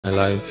My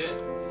life,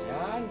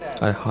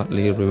 I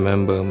hardly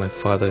remember my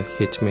father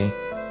hit me,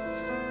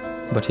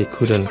 but he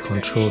couldn't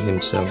control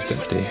himself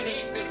that day.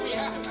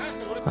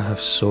 I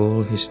have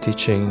sold his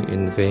teaching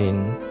in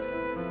vain,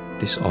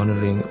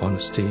 dishonoring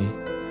honesty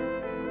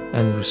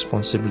and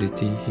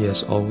responsibility he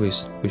has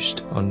always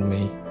wished on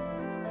me.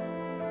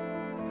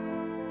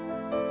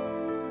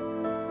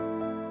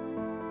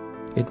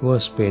 It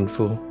was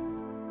painful.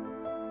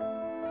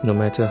 No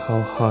matter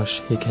how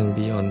harsh he can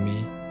be on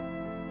me,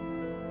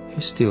 he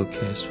still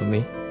cares for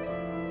me.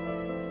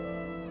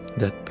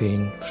 That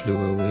pain flew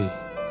away.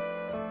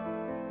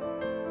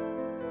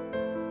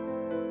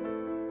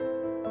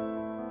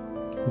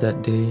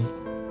 That day,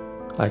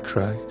 I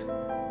cried.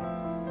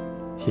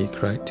 He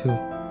cried too.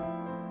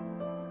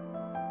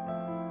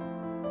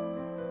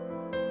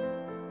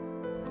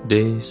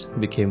 Days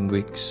became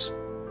weeks.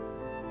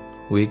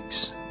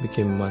 Weeks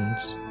became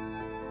months.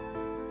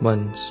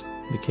 Months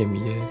became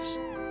years.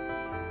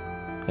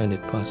 And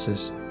it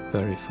passes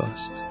very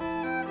fast.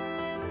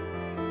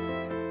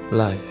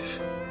 Life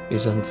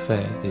is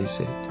unfair, they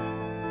said.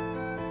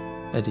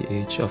 At the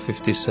age of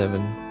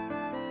 57,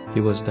 he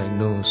was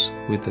diagnosed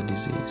with a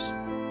disease.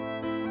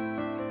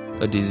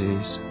 A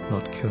disease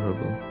not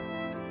curable.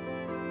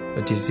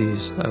 A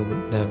disease I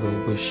would never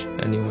wish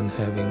anyone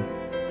having.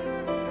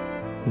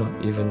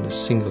 Not even a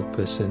single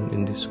person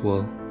in this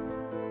world.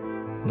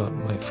 Not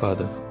my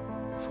father,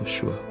 for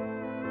sure.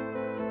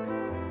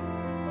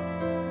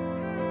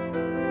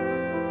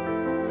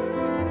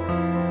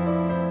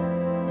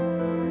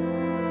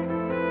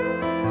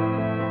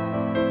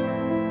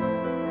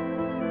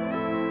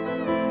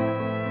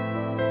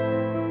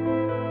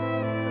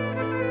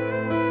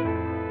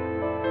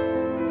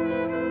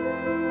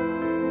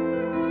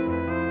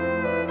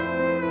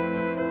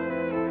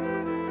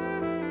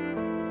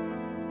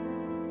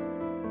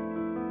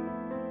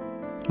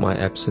 My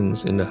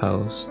absence in the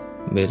house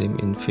made him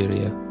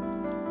inferior.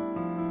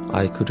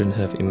 I couldn't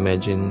have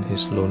imagined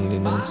his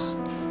loneliness,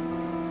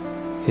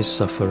 his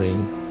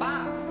suffering,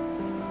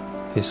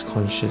 his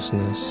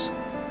consciousness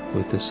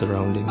with the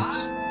surroundings.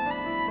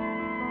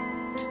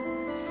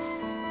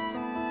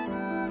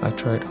 I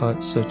tried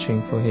hard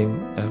searching for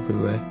him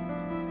everywhere,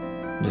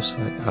 just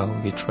like how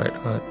he tried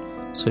hard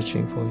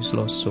searching for his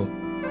lost soul.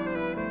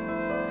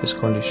 His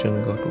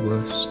condition got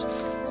worse.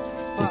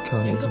 He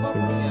can't even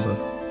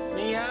remember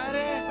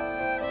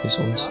his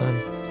own son.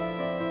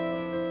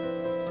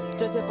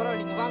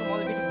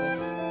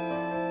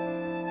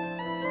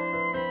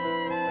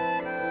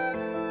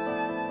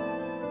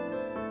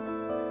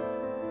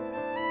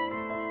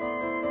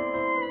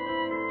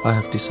 I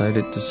have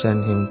decided to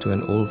send him to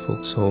an old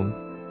folks' home.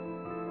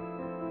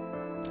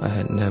 I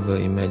had never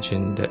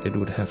imagined that it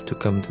would have to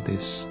come to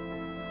this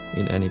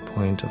in any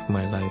point of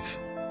my life.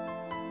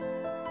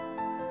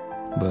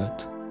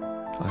 But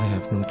I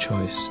have no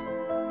choice.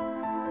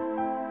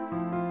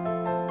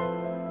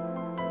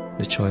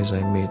 The choice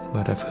I made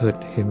might have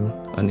hurt him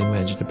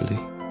unimaginably,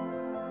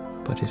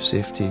 but his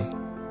safety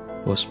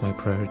was my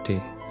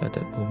priority at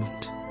that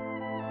moment.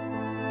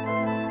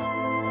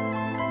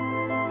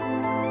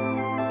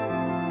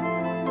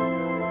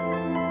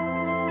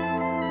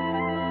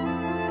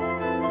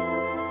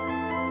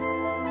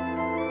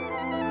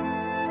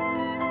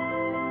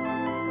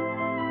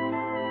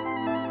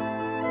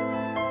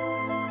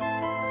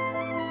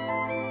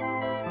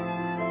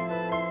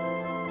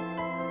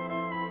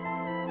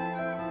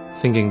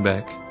 Thinking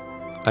back,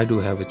 I do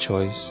have a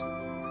choice,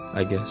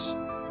 I guess.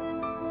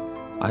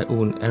 I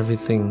own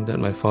everything that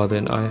my father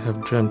and I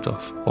have dreamt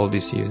of all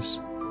these years.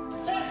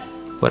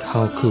 But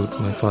how could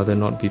my father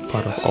not be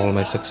part of all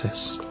my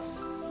success?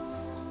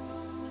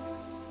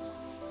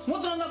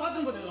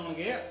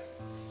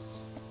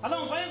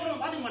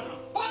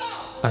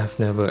 I have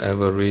never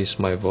ever raised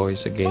my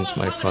voice against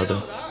my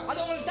father.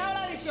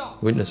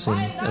 Witnessing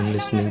and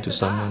listening to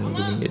someone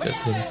doing it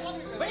again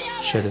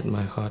shattered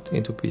my heart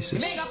into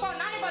pieces.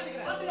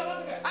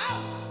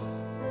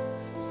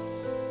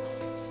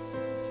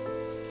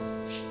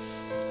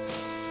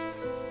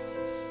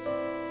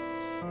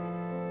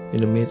 In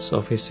the midst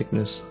of his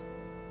sickness,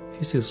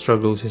 he still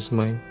struggles his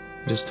mind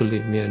just to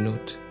leave me a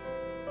note.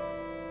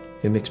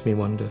 It makes me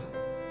wonder,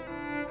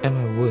 am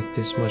I worth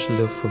this much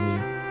love from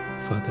you,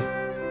 Father?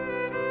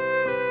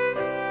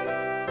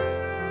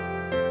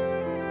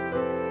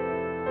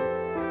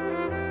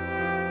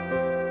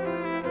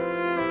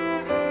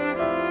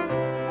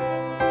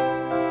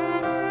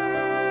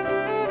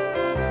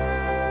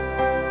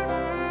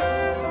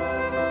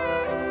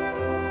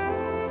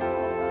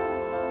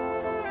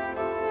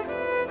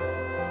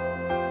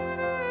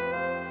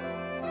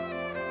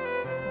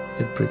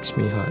 It breaks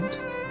me hard,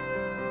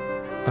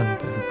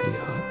 unbearably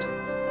hard.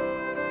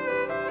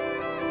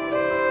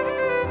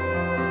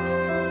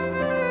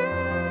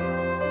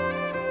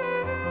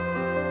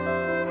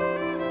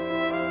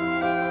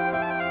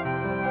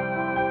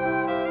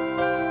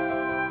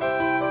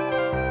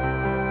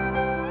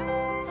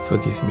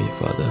 Forgive me,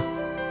 Father.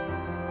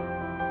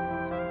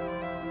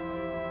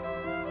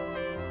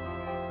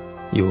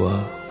 You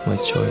are my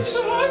choice.